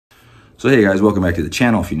So hey guys, welcome back to the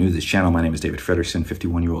channel. If you're new to this channel, my name is David Frederickson,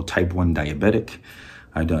 51-year-old type 1 diabetic.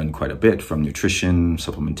 I've done quite a bit from nutrition,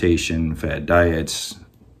 supplementation, fad diets,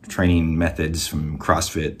 training methods from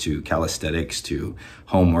CrossFit to calisthenics to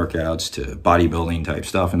home workouts to bodybuilding type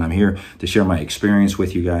stuff. And I'm here to share my experience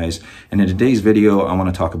with you guys. And in today's video, I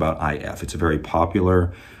want to talk about IF. It's a very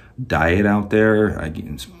popular diet out there.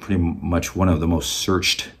 It's pretty much one of the most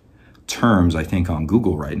searched terms, I think, on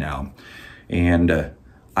Google right now. And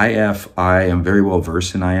IF, I am very well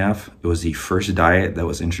versed in IF. It was the first diet that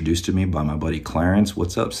was introduced to me by my buddy Clarence.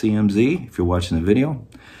 What's up, CMZ, if you're watching the video.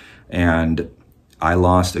 And I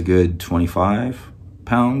lost a good 25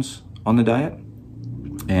 pounds on the diet.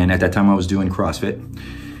 And at that time I was doing CrossFit.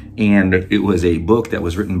 And it was a book that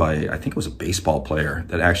was written by, I think it was a baseball player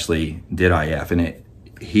that actually did IF. And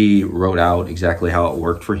he wrote out exactly how it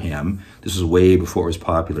worked for him. This was way before it was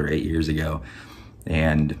popular, 8 years ago.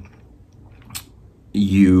 And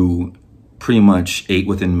you pretty much ate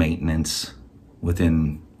within maintenance,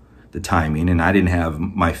 within the timing. And I didn't have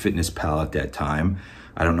MyFitnessPal at that time.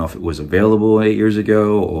 I don't know if it was available 8 years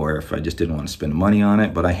ago or if I just didn't want to spend money on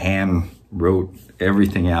it, but I hand wrote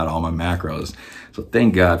everything out, all my macros. So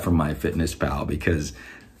thank God for MyFitnessPal, because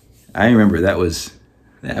I remember that was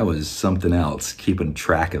something else, keeping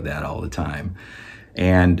track of that all the time.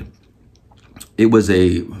 And it was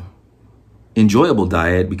a enjoyable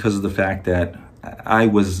diet because of the fact that I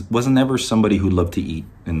wasn't ever somebody who loved to eat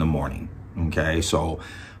in the morning, okay? So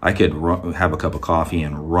I could have a cup of coffee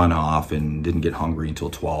and run off and didn't get hungry until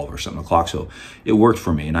 12 or something o'clock. So it worked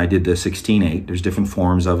for me. And I did the 16-8. There's different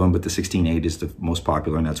forms of them, but the 16-8 is the most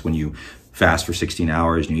popular. And that's when you fast for 16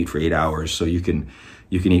 hours and you eat for 8 hours. So you can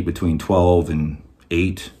eat between 12 and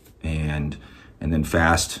 8 and then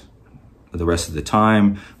fast the rest of the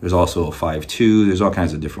time. There's also a 5-2. There's all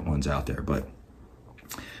kinds of different ones out there, but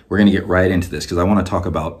we're going to get right into this because I want to talk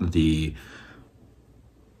about the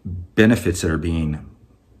benefits that are being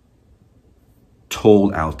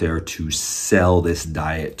told out there to sell this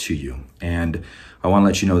diet to you. And I want to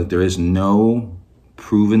let you know that there is no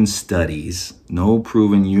proven studies, no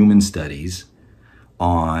proven human studies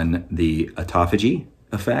on the autophagy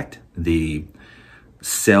effect, the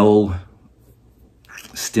stem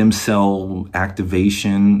cell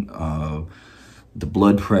activation, the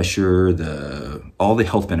blood pressure, all the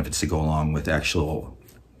health benefits that go along with actual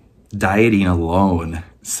dieting alone.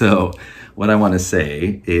 So what I want to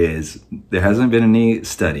say is there hasn't been any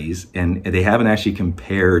studies, and they haven't actually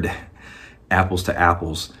compared apples to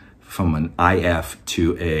apples from an IF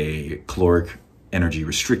to a caloric energy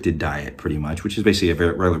restricted diet, pretty much, which is basically a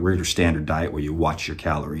very regular standard diet where you watch your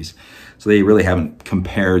calories. So they really haven't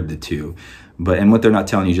compared the two. And what they're not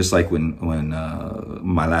telling you, just like when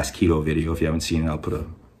my last keto video, if you haven't seen it, I'll put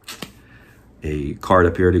a card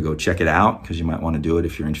up here to go check it out, because you might want to do it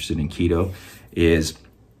if you're interested in keto, is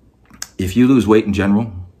if you lose weight in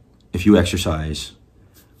general, if you exercise,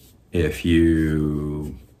 if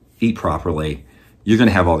you eat properly, you're going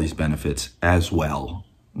to have all these benefits as well.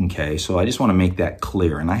 Okay, so I just want to make that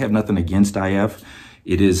clear. And I have nothing against IF.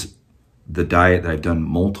 It is the diet that I've done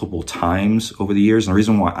multiple times over the years. And the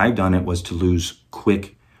reason why I've done it was to lose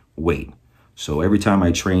quick weight. So every time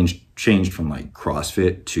I changed from like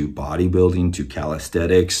CrossFit to bodybuilding to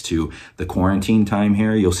calisthenics to the quarantine time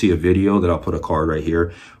here, you'll see a video that I'll put a card right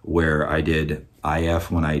here where I did IF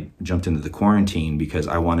when I jumped into the quarantine, because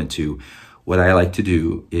I wanted to, what I like to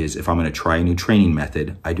do is if I'm going to try a new training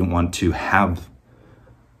method, I don't want to have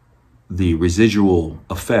the residual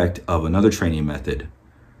effect of another training method,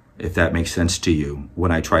 if that makes sense to you,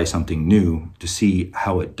 when I try something new, to see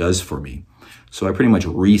how it does for me. So I pretty much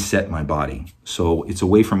reset my body. So it's a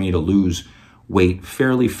way for me to lose weight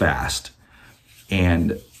fairly fast.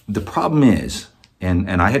 And the problem is,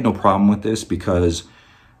 and I had no problem with this because,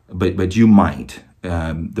 but you might.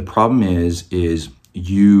 The problem is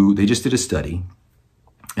they just did a study,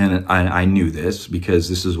 and I knew this because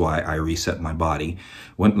this is why I reset my body.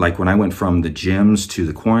 When I went from the gyms to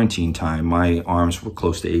the quarantine time, my arms were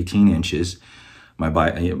close to 18 inches, my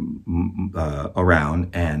body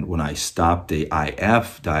around. And when I stopped the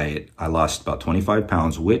IF diet, I lost about 25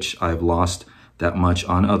 pounds, which I've lost that much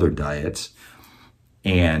on other diets.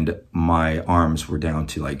 And my arms were down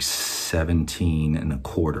to like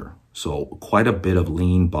 17.25. So quite a bit of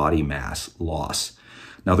lean body mass loss.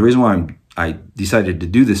 Now, the reason why I decided to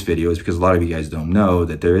do this video is because a lot of you guys don't know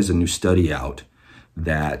that there is a new study out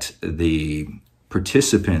that the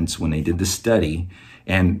participants, when they did the study,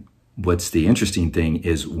 and what's the interesting thing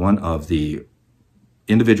is one of the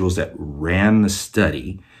individuals that ran the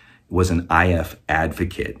study was an IF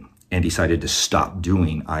advocate and decided to stop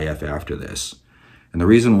doing IF after this. And the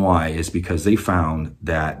reason why is because they found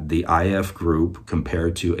that the IF group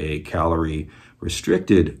compared to a calorie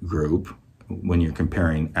restricted group, when you're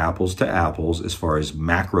comparing apples to apples as far as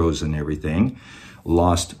macros and everything,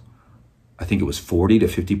 lost, I think it was 40 to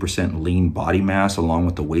 50% lean body mass along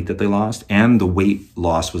with the weight that they lost, and the weight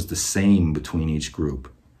loss was the same between each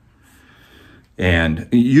group. And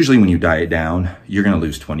usually when you diet down, you're going to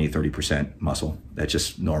lose 20, 30% muscle. That's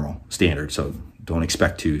just normal, standard. So don't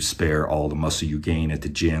expect to spare all the muscle you gain at the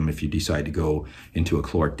gym if you decide to go into a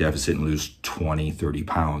caloric deficit and lose 20, 30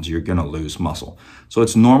 pounds. You're going to lose muscle. So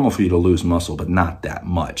it's normal for you to lose muscle, but not that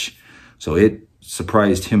much. So it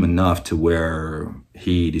surprised him enough to where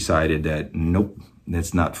he decided that, nope,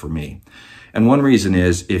 that's not for me. And one reason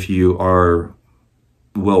is if you are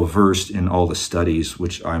well versed in all the studies,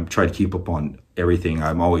 which I'm trying to keep up on everything.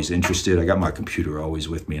 I'm always interested. I got my computer always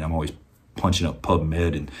with me, and I'm always punching up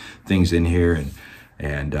PubMed and things in here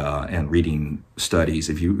and reading studies.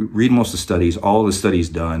 If you read most of the studies, all the studies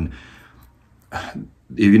done,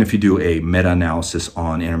 even if you do a meta-analysis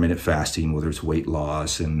on intermittent fasting, whether it's weight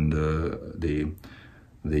loss and the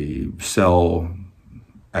cell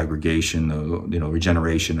aggregation, the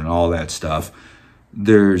regeneration and all that stuff,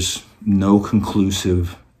 there's no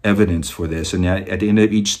conclusive evidence for this. And at the end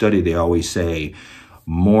of each study, they always say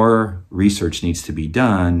more research needs to be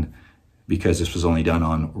done because this was only done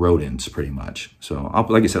on rodents pretty much. So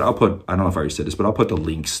like I said, I'll put, I don't know if I already said this, but I'll put the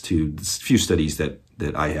links to a few studies that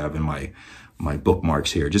I have in my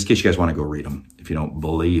bookmarks here, just in case you guys want to go read them, if you don't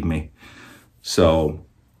believe me. So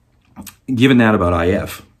given that about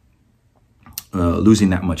IF,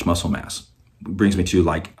 losing that much muscle mass brings me to,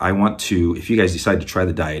 like, I want to, if you guys decide to try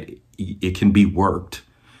the diet, it can be worked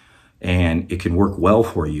and it can work well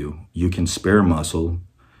for you. You can spare muscle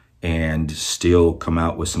and still come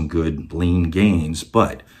out with some good lean gains.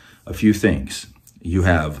 But a few things. You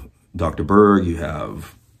have Dr. Berg, you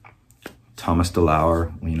have Thomas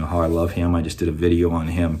DeLauer. You know how I love him. I just did a video on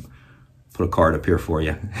him. Put a card up here for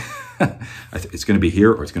you. It's going to be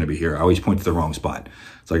here or it's going to be here. I always point to the wrong spot.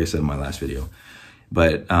 It's like I said in my last video.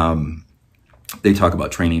 But they talk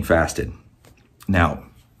about training fasted. Now,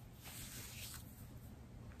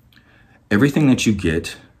 everything that you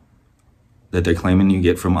get, that they're claiming you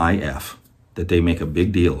get from IF, that they make a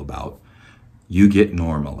big deal about, you get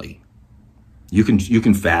normally. You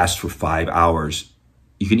can fast for 5 hours.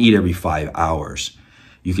 You can eat every 5 hours.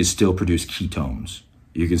 You can still produce ketones.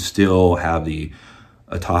 You can still have the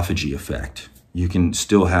autophagy effect. You can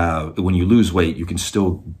still have, when you lose weight, you can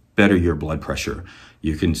still better your blood pressure.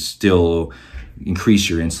 You can still increase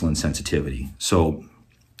your insulin sensitivity. So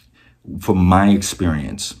from my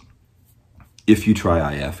experience, if you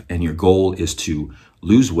try IF and your goal is to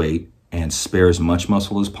lose weight and spare as much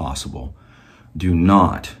muscle as possible, do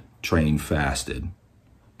not train fasted.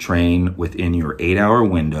 Train within your 8-hour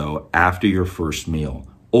window after your first meal,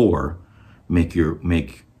 or make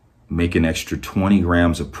an extra 20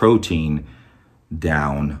 grams of protein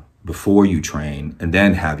down before you train and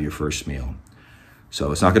then have your first meal.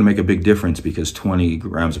 So it's not going to make a big difference because 20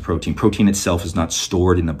 grams of protein itself is not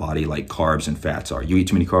stored in the body like carbs and fats are. You eat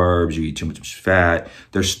too many carbs, you eat too much fat,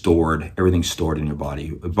 they're stored. Everything's stored in your body.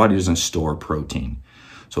 The body doesn't store protein.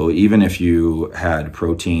 So even if you had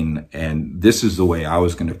protein, and this is the way I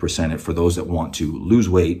was going to present it for those that want to lose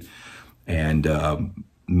weight and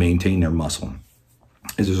maintain their muscle,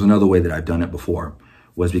 is there's another way that I've done it before,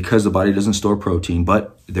 was because the body doesn't store protein,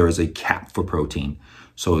 but there is a cap for protein.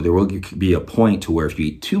 So there will be a point to where if you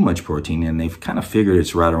eat too much protein, and they've kind of figured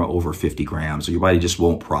it's right around over 50 grams, so your body just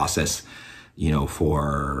won't process,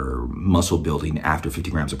 for muscle building after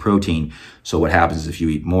 50 grams of protein. So what happens is if you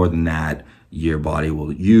eat more than that, your body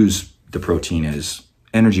will use the protein as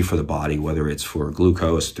energy for the body, whether it's for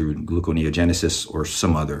glucose through gluconeogenesis or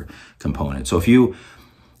some other component. So if you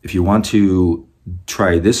want to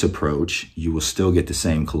try this approach, you will still get the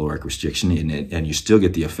same caloric restriction in it, and you still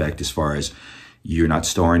get the effect as far as you're not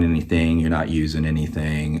storing anything, you're not using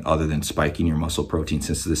anything other than spiking your muscle protein.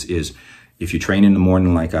 Since this is, if you train in the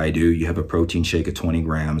morning like I do, you have a protein shake of 20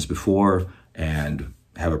 grams before and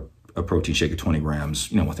have a protein shake of 20 grams,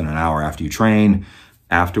 within an hour after you train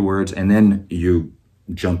afterwards. And then you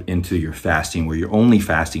jump into your fasting where you're only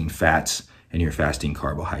fasting fats and you're fasting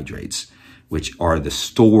carbohydrates, which are the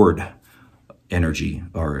stored energy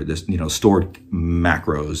or this, stored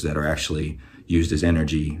macros that are actually used as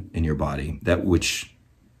energy in your body, that which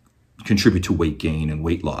contribute to weight gain and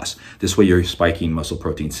weight loss. This way you're spiking muscle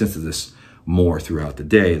protein synthesis more throughout the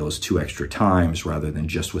day, those 2 extra times rather than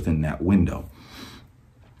just within that window.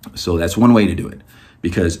 So that's one way to do it.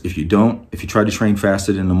 Because if you try to train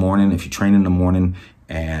fasted in the morning, if you train in the morning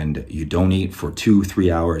and you don't eat for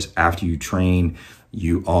 2-3 hours after you train,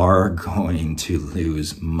 you are going to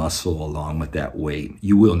lose muscle along with that weight.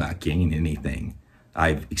 You will not gain anything.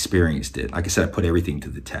 I've experienced it. Like I said, I put everything to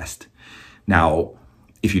the test. Now,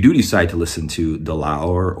 if you do decide to listen to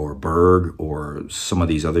DeLauer or Berg or some of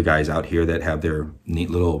these other guys out here that have their neat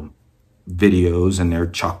little videos and their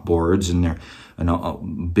chalkboards and their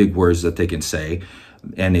big words that they can say,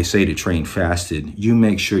 and they say to train fasted, you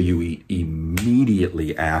make sure you eat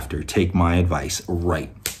immediately after. Take my advice, right,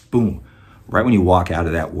 boom. Right when you walk out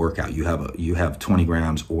of that workout, you have 20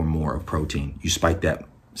 grams or more of protein. You spike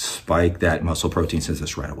that muscle protein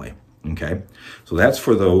synthesis right away, okay? So that's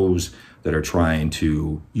for those that are trying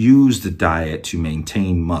to use the diet to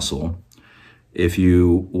maintain muscle. If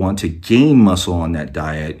you want to gain muscle on that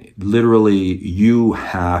diet, literally you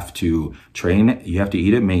have to train, you have to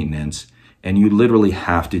eat at maintenance, and you literally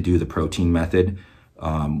have to do the protein method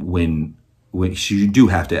when you do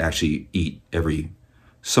have to actually eat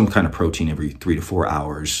some kind of protein every 3 to 4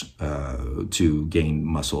 hours to gain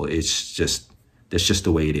muscle. That's just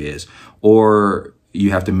the way it is. Or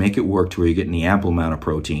you have to make it work to where you're getting the ample amount of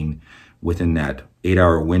protein within that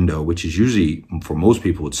 8-hour window, which is usually, for most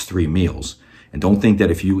people, it's 3 meals. And don't think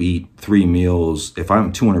that if you eat 3 meals, if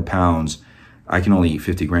I'm 200 pounds, I can only eat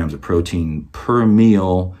 50 grams of protein per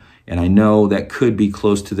meal. And I know that could be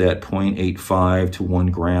close to that 0.85 to 1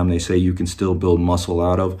 gram they say you can still build muscle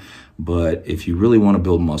out of. But if you really want to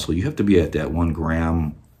build muscle, you have to be at that 1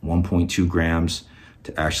 gram, 1.2 grams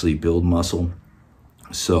to actually build muscle.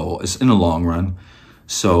 So it's in the long run.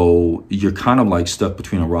 So you're kind of like stuck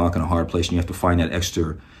between a rock and a hard place, and you have to find that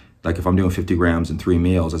extra. Like if I'm doing 50 grams in 3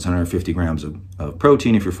 meals, that's 150 grams of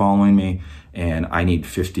protein if you're following me. And I need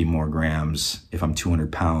 50 more grams if I'm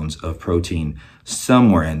 200 pounds of protein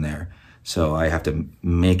somewhere in there. So I have to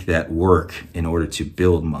make that work in order to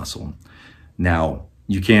build muscle. Now,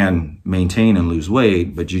 you can maintain and lose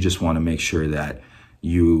weight, but you just want to make sure that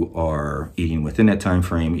you are eating within that time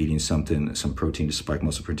frame, eating some protein to spike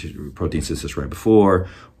muscle protein synthesis right before,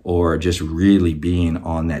 or just really being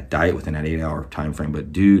on that diet within that 8-hour time frame.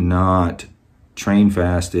 But do not train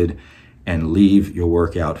fasted and leave your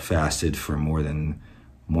workout fasted for more than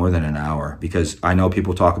an hour, because I know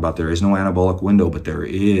people talk about there is no anabolic window, but there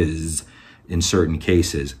is in certain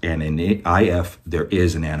cases, and in IF there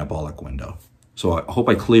is an anabolic window. So I hope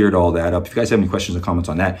I cleared all that up. If you guys have any questions or comments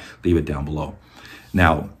on that, leave it down below.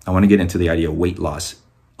 Now, I want to get into the idea of weight loss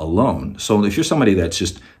alone. So if you're somebody that's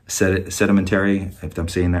just sedimentary, if I'm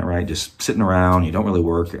saying that right, just sitting around, you don't really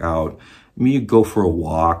work out, I mean, you go for a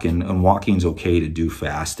walk, and walking is okay to do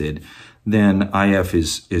fasted, then IF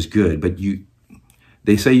is good. But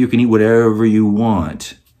they say you can eat whatever you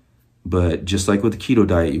want, but just like with the keto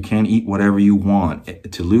diet, you can't eat whatever you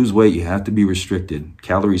want. To lose weight, you have to be restricted.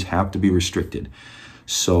 Calories have to be restricted.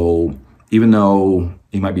 So even though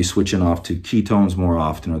you might be switching off to ketones more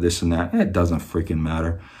often or this and that, it doesn't freaking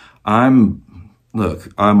matter.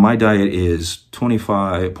 My diet is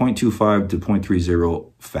 0.25 to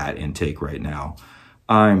 0.30 fat intake right now.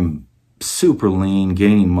 I'm super lean,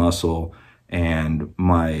 gaining muscle, and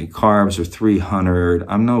my carbs are 300.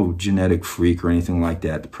 I'm no genetic freak or anything like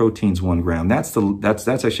that. The protein's 1 gram. That's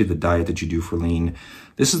actually the diet that you do for lean.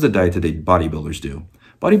 This is the diet that the bodybuilders do.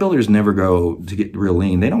 Bodybuilders never go to get real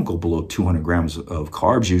lean. They don't go below 200 grams of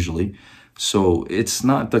carbs usually. So it's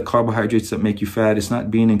not the carbohydrates that make you fat. It's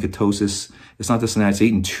not being in ketosis. It's not this and that. It's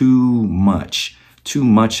eating too much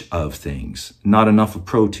of things, not enough of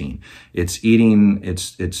protein. It's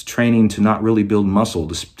training to not really build muscle,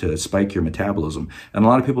 to spike your metabolism. And a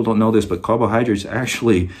lot of people don't know this, but carbohydrates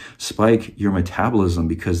actually spike your metabolism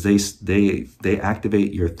because they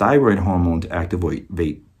activate your thyroid hormone to activate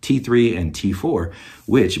T3 and T4,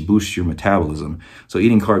 which boosts your metabolism. So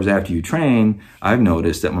eating carbs after you train, I've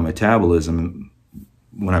noticed that my metabolism,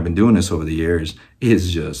 when I've been doing this over the years,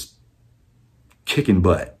 is just kicking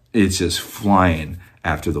butt. It's just flying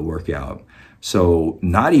after the workout. So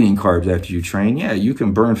not eating carbs after you train, yeah, you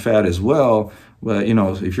can burn fat as well. But,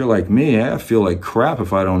 if you're like me, I feel like crap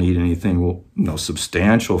if I don't eat anything,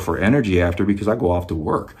 substantial for energy after, because I go off to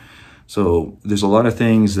work. So there's a lot of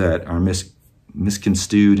things that are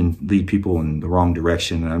misconstrued and lead people in the wrong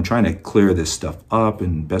direction. And I'm trying to clear this stuff up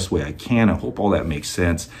in the best way I can. I hope all that makes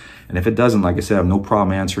sense. And if it doesn't, like I said, I have no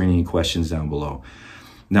problem answering any questions down below.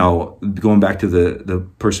 Now, going back to the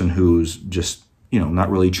person who's just, not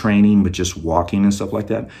really training, but just walking and stuff like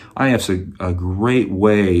that, IF's a great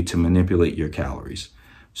way to manipulate your calories,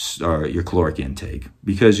 or your caloric intake.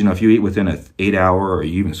 Because, if you eat within an 8-hour, or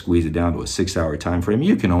you even squeeze it down to a 6-hour time frame,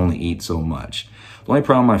 you can only eat so much. The only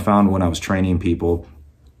problem I found when I was training people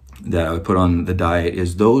that I would put on the diet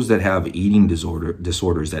is those that have eating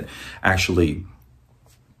disorders that actually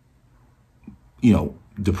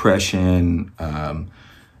depression,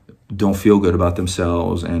 don't feel good about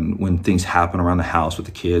themselves. And when things happen around the house with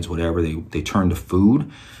the kids, whatever, they turn to food.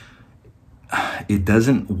 It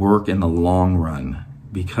doesn't work in the long run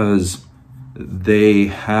because they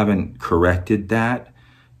haven't corrected that,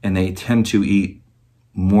 and they tend to eat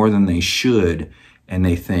more than they should. And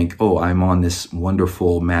they think, oh, I'm on this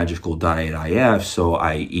wonderful magical diet IF, so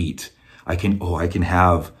I can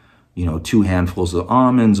have, 2 handfuls of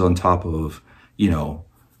almonds on top of,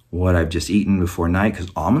 what I've just eaten before night,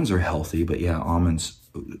 because almonds are healthy, but yeah, almonds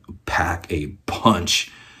pack a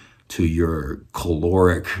punch to your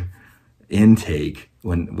caloric intake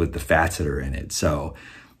with the fats that are in it. So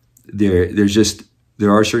there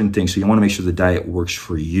are certain things. So you want to make sure the diet works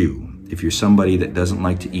for you. If you're somebody that doesn't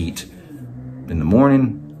like to eat in the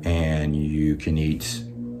morning and you can eat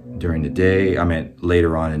during the day,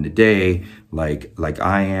 later on in the day, like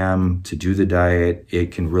I am, to do the diet,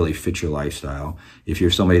 it can really fit your lifestyle. If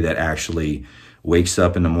you're somebody that actually wakes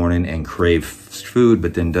up in the morning and craves food,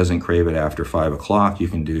 but then doesn't crave it after 5 o'clock, you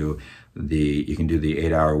can do the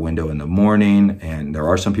 8-hour window in the morning. And there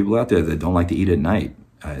are some people out there that don't like to eat at night.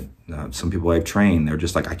 Some people I've trained, they're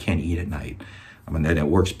just like, I can't eat at night. Then it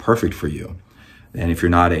works perfect for you. And if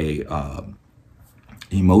you're not a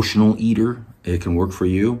emotional eater, it can work for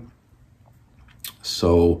you.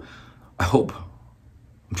 So I'm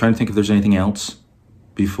trying to think if there's anything else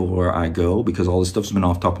before I go, because all this stuff's been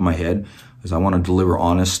off the top of my head, because I want to deliver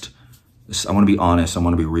honest. I want to be honest. I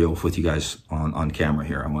want to be real with you guys on camera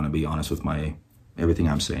here. I want to be honest with everything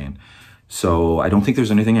I'm saying. So I don't think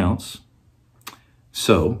there's anything else.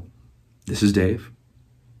 So this is Dave.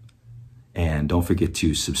 And don't forget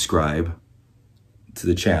to subscribe to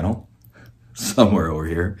the channel somewhere over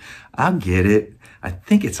here. I'll get it. I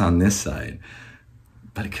think it's on this side,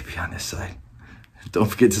 but it could be on this side. Don't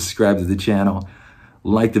forget to subscribe to the channel.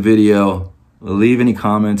 Like the video. Leave any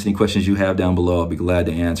comments, any questions you have down below. I'll be glad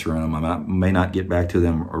to answer them. I may not get back to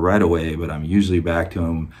them right away, but I'm usually back to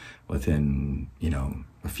them within,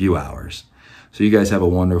 a few hours. So you guys have a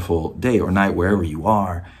wonderful day or night wherever you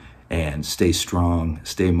are, and stay strong,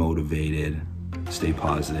 stay motivated, stay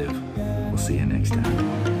positive. We'll see you next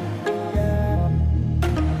time.